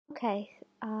Okay,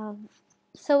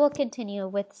 so we'll continue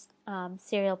with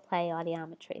serial play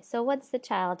audiometry. So once the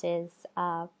child is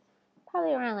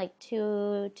probably around like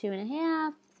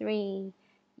 2.5, 3,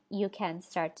 you can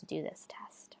start to do this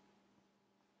test.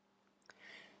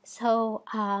 So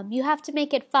you have to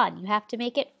make it fun. You have to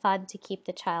make it fun to keep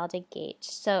the child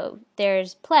engaged. So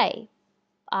there's play.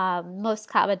 Most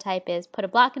common type is put a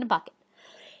block in a bucket.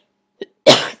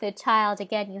 The child,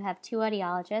 again, you have 2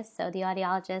 audiologists. So the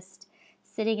audiologist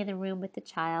sitting in the room with the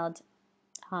child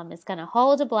is going to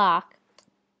hold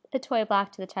a toy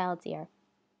block to the child's ear.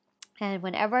 And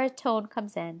whenever a tone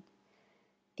comes in,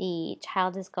 the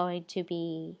child is going to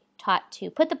be taught to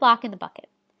put the block in the bucket.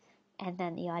 And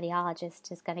then the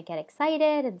audiologist is going to get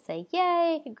excited and say,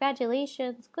 yay,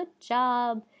 congratulations, good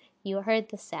job, you heard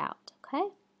the sound, okay?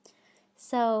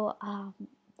 So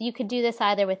you can do this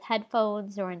either with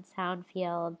headphones or in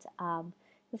SoundField.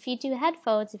 If you do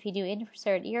headphones, if you do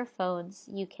insert earphones,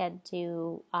 you can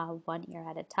do 1 ear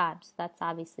at a time. So that's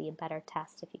obviously a better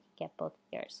test if you can get both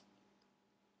ears.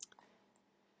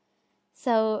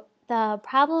 So the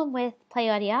problem with play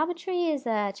audiometry is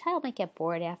a child might get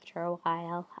bored after a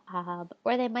while,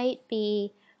 or they might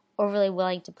be overly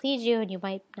willing to please you and you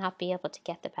might not be able to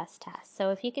get the best test.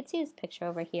 So if you can see this picture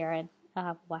over here and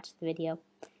watch the video.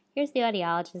 Here's the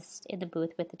audiologist in the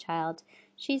booth with the child.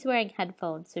 She's wearing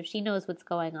headphones, so she knows what's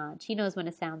going on. She knows when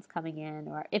a sound's coming in,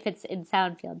 or if it's in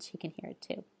SoundField, she can hear it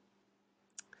too.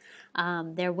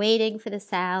 They're waiting for the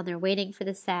sound. They're waiting for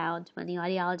the sound. When the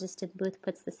audiologist in the booth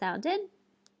puts the sound in,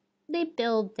 they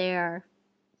build their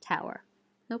tower.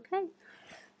 Okay?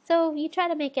 So you try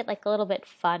to make it like a little bit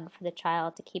fun for the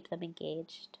child to keep them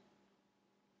engaged.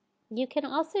 You can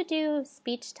also do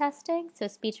speech testing, so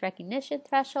speech recognition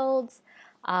thresholds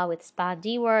with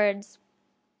SPON-D words,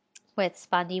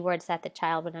 that the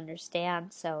child would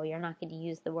understand. So you're not going to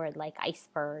use the word like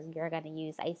iceberg. You're going to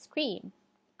use ice cream,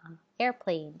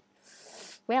 airplane,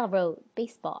 railroad,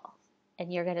 baseball,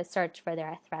 and you're going to search for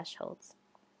their thresholds.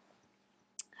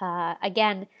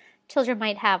 Again, children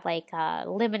might have like a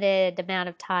limited amount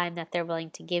of time that they're willing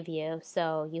to give you,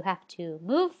 so you have to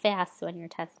move fast when you're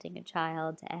testing a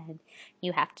child, and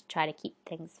you have to try to keep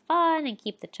things fun and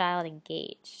keep the child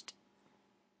engaged.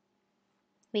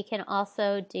 We can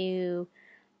also do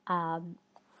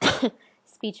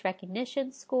speech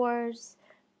recognition scores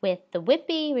with the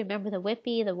WIPI. Remember the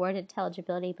WIPI, the Word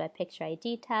Intelligibility by Picture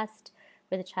ID test,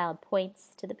 where the child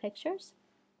points to the pictures.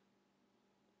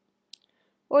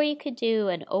 Or you could do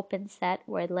an open set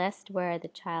word list where the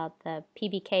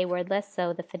PBK word list,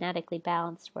 so the phonetically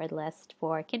balanced word list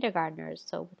for kindergartners,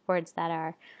 so with words that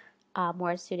are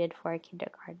more suited for a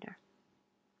kindergartner.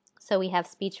 So we have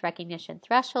speech recognition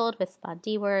threshold with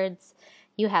SPON-D words.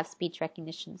 You have speech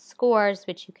recognition scores,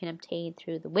 which you can obtain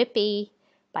through the WIPI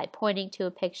by pointing to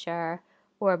a picture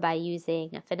or by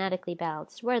using a phonetically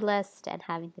balanced word list and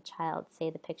having the child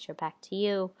say the picture back to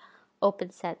you.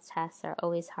 Open set tests are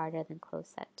always harder than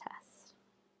closed set tests.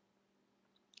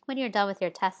 When you're done with your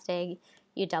testing,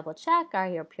 you double check, are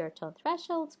your pure tone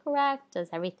thresholds correct? Does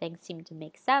everything seem to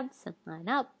make sense and line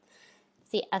up?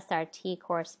 Does the SRT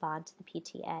correspond to the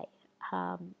PTA?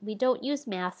 We don't use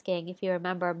masking. If you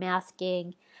remember,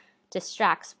 masking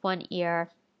distracts one ear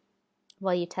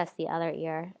while you test the other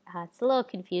ear. It's a little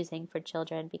confusing for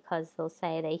children because they'll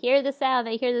say they hear the sound,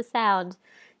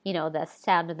 the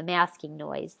sound of the masking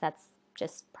noise that's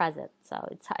just present. So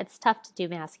it's tough to do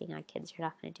masking on kids. You're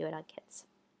not going to do it on kids.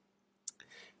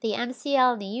 The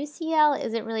MCL and the UCL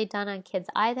isn't really done on kids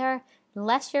either,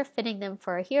 unless you're fitting them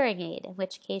for a hearing aid, in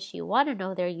which case you want to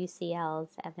know their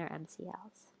UCLs and their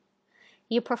MCLs.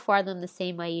 You perform them the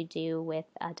same way you do with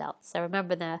adults. So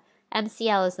remember, the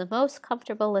MCL is the most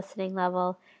comfortable listening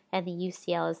level, and the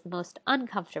UCL is the most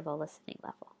uncomfortable listening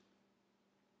level.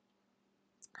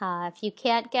 If you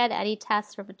can't get any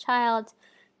tests from a child,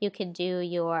 you can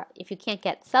if you can't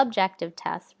get subjective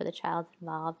tests for the child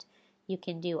involved, you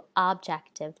can do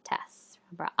objective tests.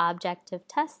 Remember, objective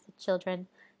tests, the children,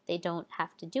 they don't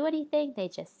have to do anything, they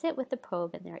just sit with the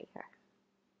probe in their ear.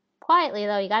 Quietly,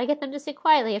 though, you got to get them to sit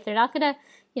quietly. If they're not going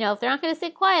to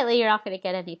sit quietly, you're not going to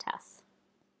get any tests.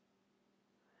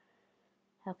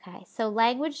 Okay, so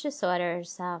language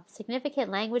disorders, significant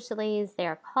language delays, they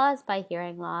are caused by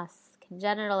hearing loss,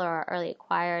 congenital or early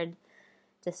acquired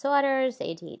disorders,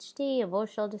 ADHD,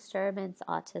 emotional disturbance,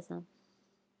 autism.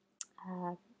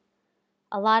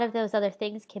 A lot of those other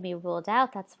things can be ruled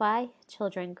out. That's why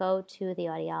children go to the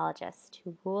audiologist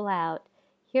to rule out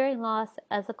hearing loss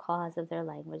as a cause of their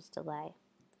language delay.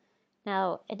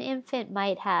 Now, an infant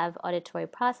might have auditory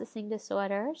processing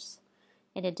disorders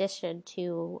in addition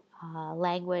to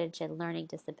language and learning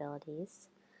disabilities.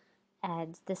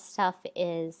 And this stuff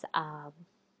is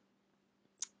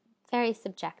very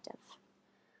subjective.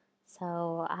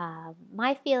 So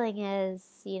my feeling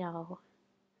is,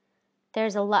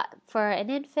 there's a lot for an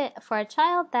infant, for a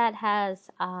child that has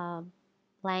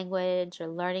language or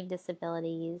learning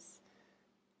disabilities.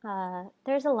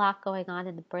 There's a lot going on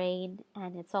in the brain,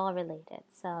 and it's all related.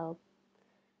 So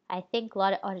I think a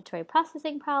lot of auditory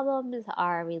processing problems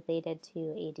are related to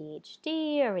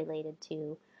ADHD or related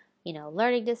to,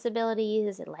 learning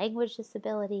disabilities and language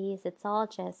disabilities. It's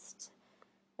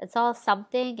all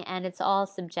something, and it's all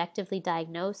subjectively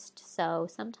diagnosed. So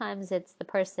sometimes it's the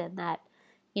person that,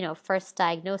 first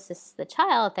diagnoses the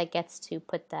child that gets to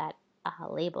put that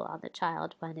label on the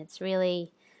child, when it's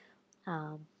really,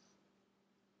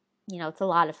 it's a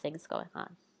lot of things going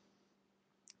on.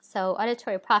 So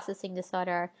auditory processing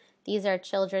disorder, these are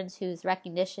children whose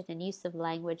recognition and use of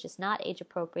language is not age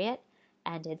appropriate,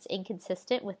 and it's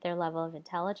inconsistent with their level of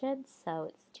intelligence. So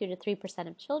it's 2 to 3%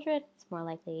 of children. It's more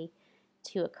likely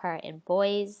to occur in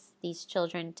boys. These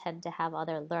children tend to have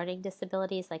other learning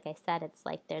disabilities. Like I said, it's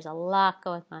like there's a lot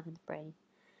going on in the brain.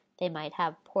 They might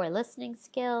have poor listening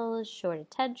skills, short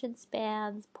attention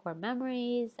spans, poor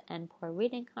memories, and poor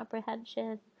reading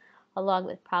comprehension, along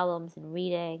with problems in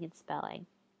reading and spelling.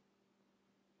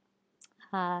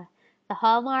 The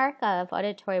hallmark of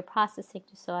auditory processing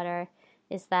disorder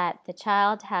is that the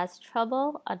child has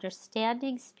trouble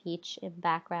understanding speech in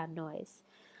background noise.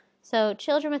 So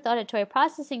children with auditory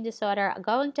processing disorder are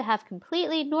going to have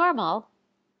completely normal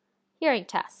hearing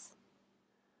tests.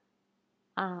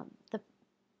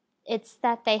 It's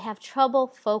that they have trouble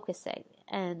focusing,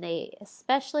 and they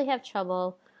especially have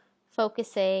trouble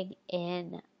focusing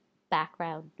in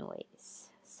background noise.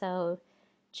 So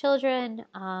children,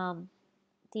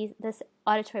 this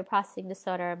auditory processing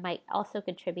disorder might also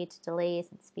contribute to delays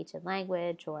in speech and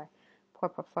language, or poor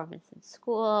performance in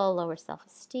school, lower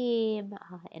self-esteem,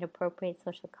 inappropriate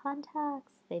social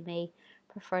contacts. They may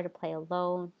prefer to play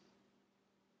alone.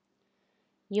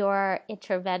 Your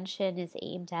intervention is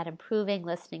aimed at improving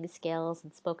listening skills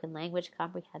and spoken language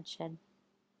comprehension,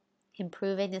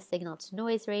 improving the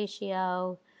signal-to-noise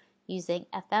ratio, using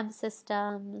FM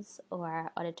systems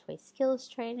or auditory skills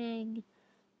training,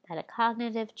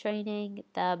 metacognitive training.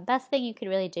 The best thing you can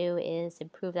really do is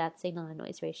improve that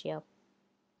signal-to-noise ratio.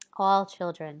 All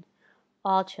children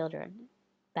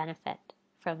benefit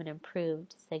from an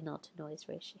improved signal-to-noise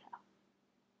ratio.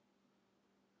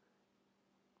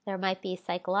 There might be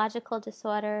psychological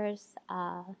disorders.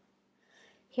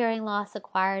 Hearing loss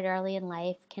acquired early in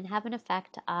life can have an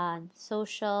effect on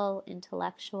social,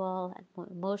 intellectual, and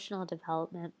emotional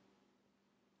development.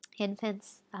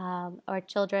 Infants or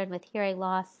children with hearing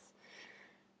loss,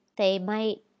 they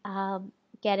might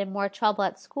get in more trouble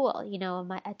at school.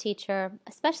 A teacher,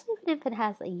 especially if an infant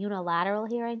has a unilateral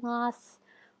hearing loss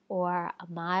or a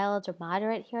mild or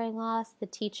moderate hearing loss, the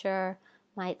teacher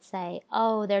might say,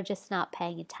 oh, they're just not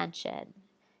paying attention,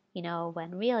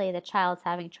 when really the child's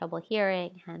having trouble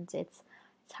hearing, and it's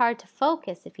hard to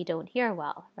focus if you don't hear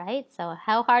well, right? So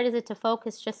how hard is it to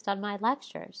focus just on my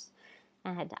lectures?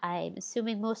 And I'm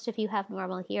assuming most of you have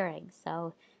normal hearing,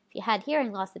 so if you had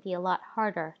hearing loss, it'd be a lot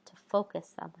harder to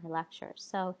focus on my lectures.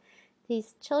 So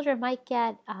these children might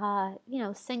get,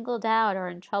 singled out or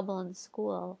in trouble in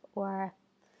school, or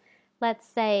let's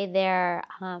say they're,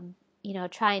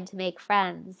 trying to make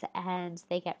friends and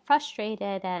they get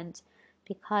frustrated, and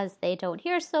because they don't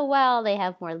hear so well, they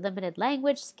have more limited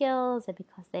language skills, and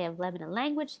because they have limited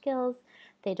language skills,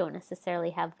 they don't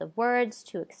necessarily have the words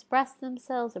to express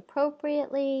themselves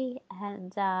appropriately,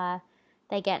 and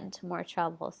they get into more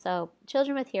trouble. So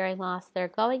children with hearing loss, they're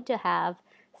going to have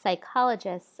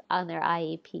psychologists on their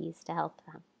IEPs to help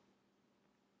them.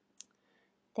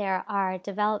 There are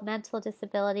developmental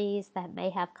disabilities that may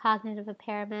have cognitive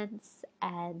impairments,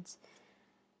 and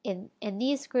in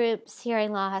these groups,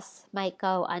 hearing loss might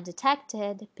go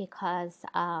undetected because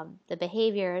the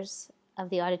behaviors of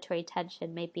the auditory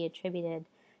tension may be attributed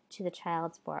to the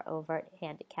child's more overt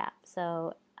handicap.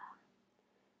 So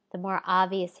the more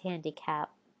obvious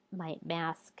handicap might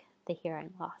mask the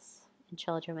hearing loss in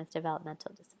children with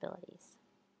developmental disabilities.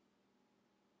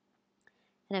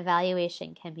 An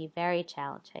evaluation can be very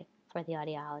challenging for the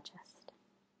audiologist.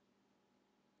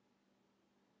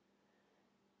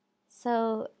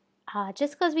 So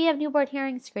just because we have newborn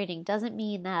hearing screening doesn't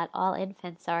mean that all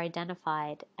infants are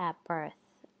identified at birth.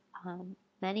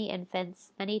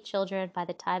 Many children, by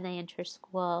the time they enter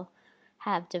school,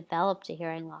 have developed a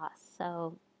hearing loss.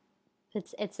 So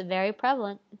it's very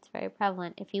prevalent. It's very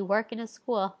prevalent. If you work in a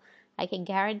school, I can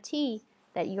guarantee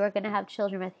that you're going to have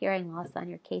children with hearing loss on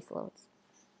your caseloads.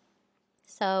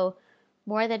 So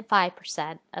more than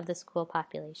 5% of the school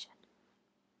population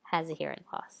has a hearing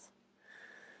loss.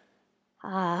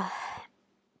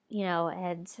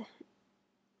 And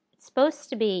it's supposed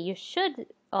to be,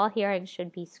 all hearing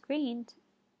should be screened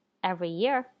every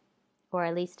year, or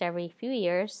at least every few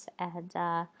years. And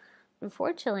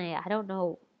unfortunately, I don't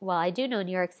know, well, I do know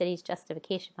New York City's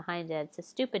justification behind it. It's a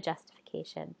stupid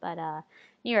justification, but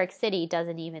New York City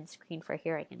doesn't even screen for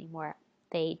hearing anymore.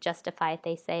 They justify it.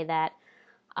 They say that,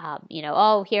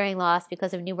 hearing loss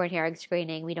because of newborn hearing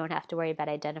screening, we don't have to worry about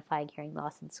identifying hearing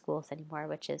loss in schools anymore,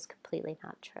 which is completely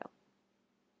not true.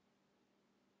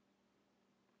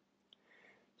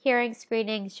 Hearing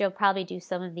screenings, you'll probably do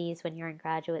some of these when you're in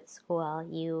graduate school.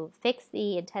 You fix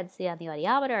the intensity on the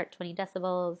audiometer at 20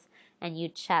 decibels, and you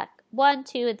check 1,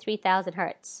 2, and 3,000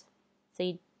 hertz. So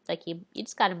you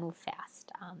just got to move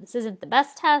fast. This isn't the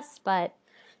best test, but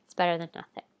it's better than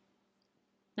nothing.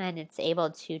 And it's able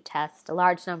to test a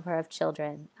large number of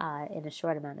children in a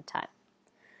short amount of time.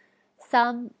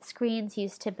 Some screens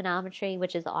use tympanometry,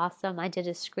 which is awesome. I did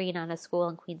a screen on a school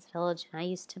in Queens Village, and I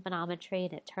used tympanometry,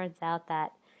 and it turns out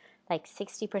that like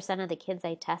 60% of the kids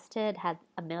I tested had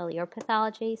a middle ear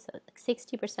pathology. So like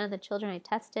 60% of the children I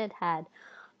tested had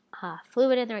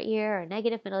fluid in their ear or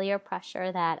negative middle ear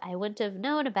pressure that I wouldn't have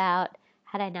known about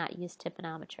had I not used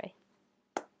tympanometry.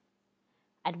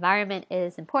 Environment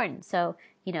is important. So,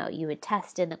 you would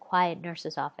test in the quiet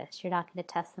nurse's office. You're not going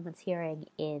to test someone's hearing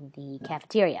in the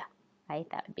cafeteria, right?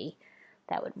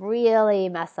 That would really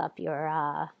mess up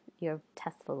your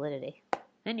test validity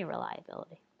and your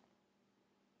reliability.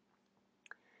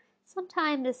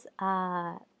 Sometimes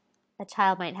a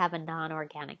child might have a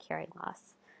non-organic hearing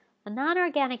loss. A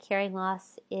non-organic hearing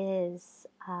loss is,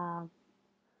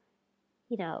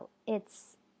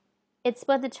 it's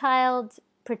when the child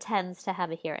pretends to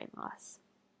have a hearing loss.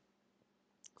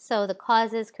 So the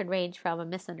causes could range from a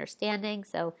misunderstanding.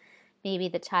 So maybe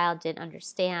the child didn't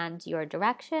understand your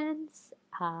directions,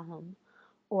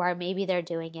 or maybe they're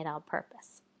doing it on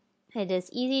purpose. It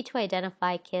is easy to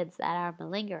identify kids that are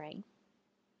malingering.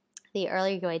 The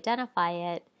earlier you identify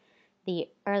it, the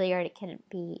earlier it can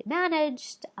be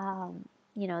managed,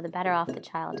 the better off the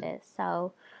child is.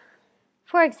 So,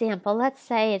 for example, let's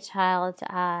say a child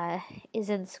is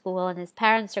in school and his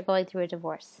parents are going through a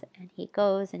divorce, and he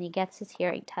goes and he gets his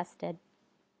hearing tested,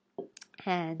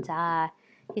 and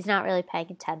he's not really paying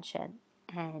attention,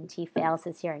 and he fails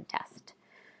his hearing test.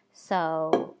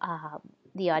 So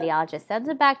the audiologist sends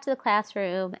him back to the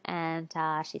classroom, and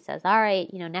she says, all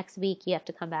right, next week you have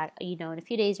to come back, in a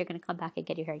few days you're going to come back and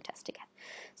get your hearing test again.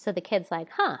 So the kid's like,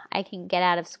 I can get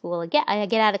out of school again, I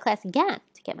get out of class again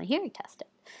to get my hearing tested,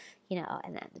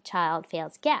 and then the child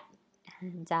fails again.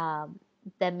 And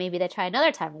then maybe they try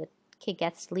another time, the kid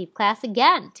gets to leave class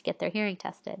again to get their hearing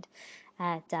tested.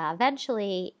 And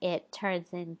eventually it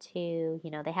turns into,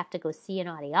 they have to go see an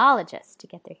audiologist to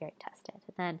get their hearing tested.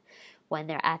 And then when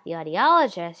they're at the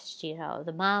audiologist,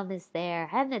 the mom is there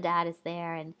and the dad is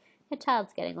there, and the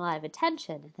child's getting a lot of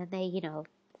attention. And then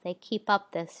they keep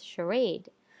up this charade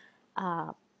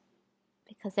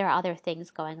because there are other things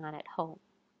going on at home.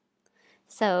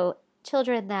 So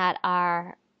children that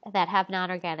have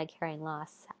non-organic hearing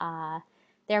loss,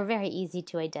 they're very easy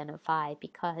to identify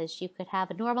because you could have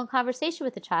a normal conversation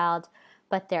with a child,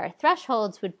 but their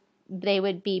thresholds they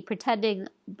would be pretending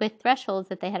with thresholds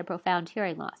that they had a profound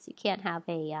hearing loss. You can't have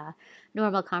a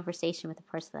normal conversation with a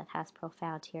person that has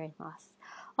profound hearing loss.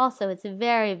 Also, it's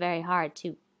very, very hard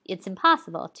it's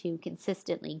impossible to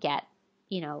consistently get,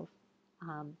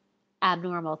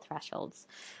 abnormal thresholds.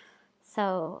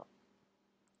 So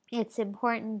it's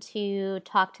important to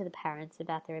talk to the parents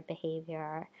about their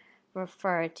behavior,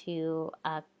 refer to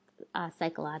a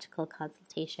psychological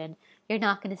consultation. You're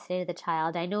not going to say to the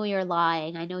child, I know you're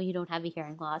lying, I know you don't have a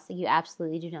hearing loss. You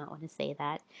absolutely do not want to say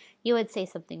that. You would say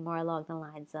something more along the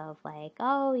lines of like,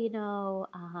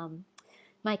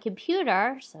 my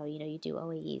computer, so you do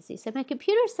OAEs. You said, my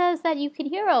computer says that you can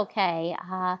hear okay.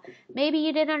 Maybe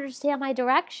you didn't understand my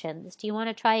directions. Do you want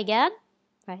to try again?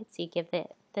 Right? So you give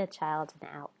the child an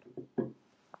out.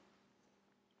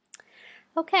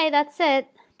 Okay, that's it.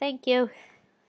 Thank you.